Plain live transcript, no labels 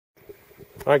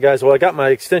Alright guys, well I got my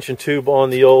extension tube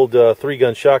on the old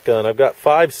 3-gun shotgun. I've got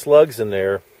 5 slugs in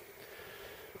there.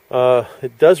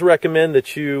 It does recommend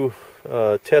that you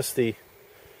test the,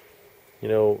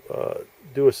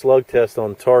 do a slug test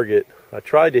on target. I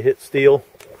tried to hit steel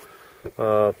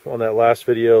on that last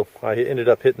video. I ended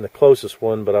up hitting the closest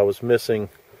one, but I was missing,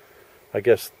 I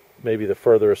guess, maybe the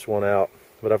furthest one out.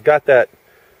 But I've got that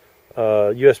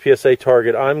USPSA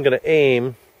target. I'm going to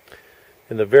aim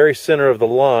in the very center of the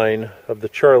line of the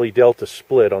Charlie Delta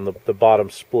split, on the bottom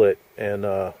split,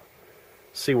 and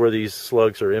see where these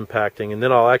slugs are impacting, and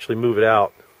then I'll actually move it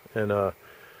out and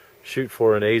shoot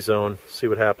for an A zone, see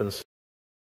what happens.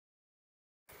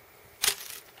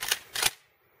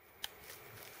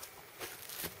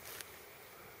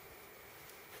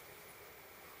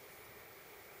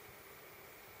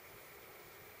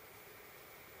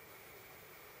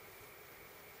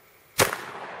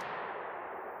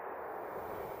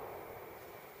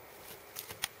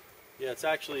 Yeah, I'm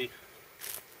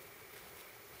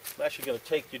actually going to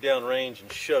take you down range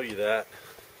and show you that,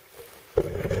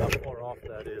 how far off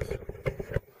that is.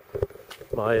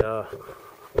 My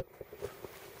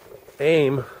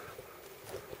aim, or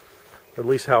at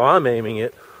least how I'm aiming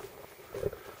it,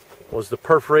 was the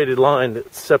perforated line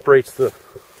that separates the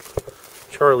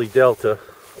Charlie Delta.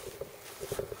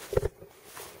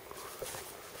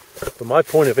 But my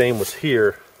point of aim was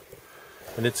here,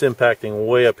 and it's impacting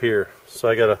way up here. So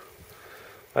I gotta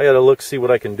look, see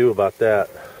what I can do about that.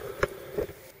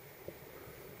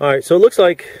 Alright, so it looks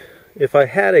like if I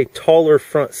had a taller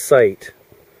front sight,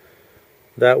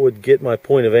 that would get my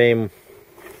point of aim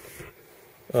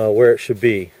where it should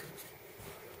be,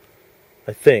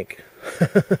 I think.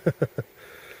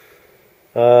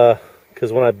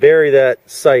 Because when I bury that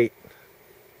sight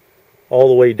all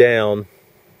the way down,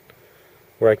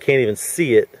 where I can't even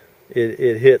see it,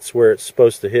 it hits where it's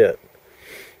supposed to hit.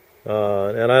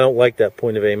 And I don't like that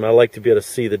point of aim. I like to be able to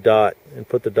see the dot and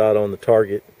put the dot on the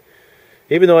target.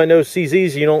 Even though I know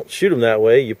CZs, you don't shoot them that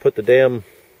way. You put the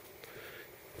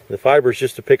fibers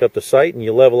just to pick up the sight, and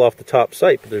you level off the top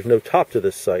sight, but there's no top to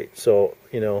this sight. So,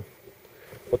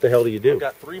 what the hell do you do? I've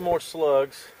got 3 more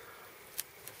slugs.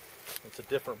 It's a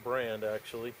different brand,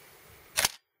 actually.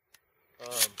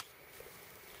 But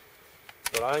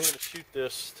I'm going to shoot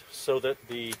this so that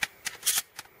the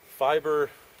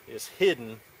fiber is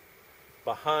hidden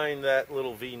behind that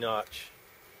little V notch,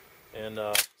 and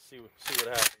see what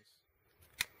happens.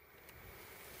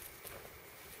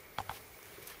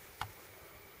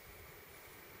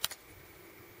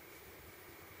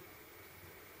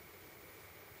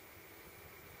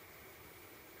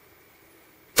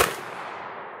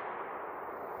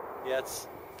 Yeah,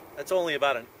 that's only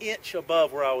about an inch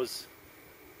above where I was.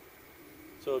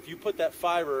 So if you put that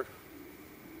fiber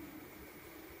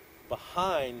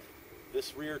behind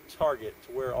this rear target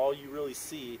to where all you really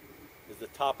see is the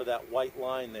top of that white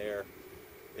line there,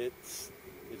 it's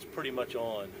pretty much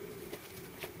on.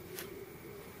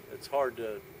 It's hard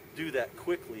to do that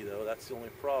quickly though, that's the only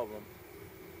problem,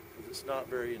 because it's not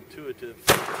very intuitive.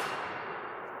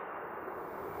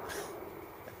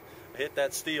 I hit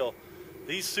that steel.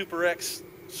 These Super X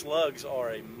slugs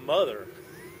are a mother.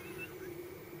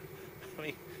 I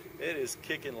mean, it is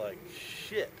kicking like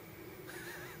shit.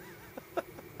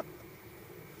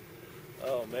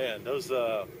 Oh man, those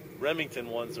Remington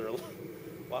ones are a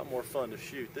lot more fun to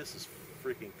shoot. This is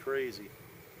freaking crazy.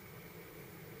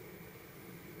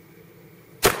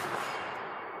 But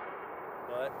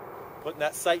putting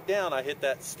that sight down, I hit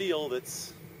that steel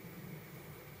that's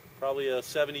probably a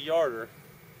 70-yarder.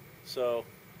 So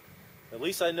at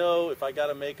least I know if I got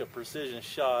to make a precision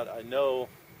shot, I know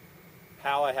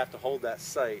how I have to hold that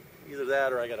sight. Either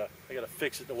that or I gotta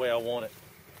fix it the way I want it.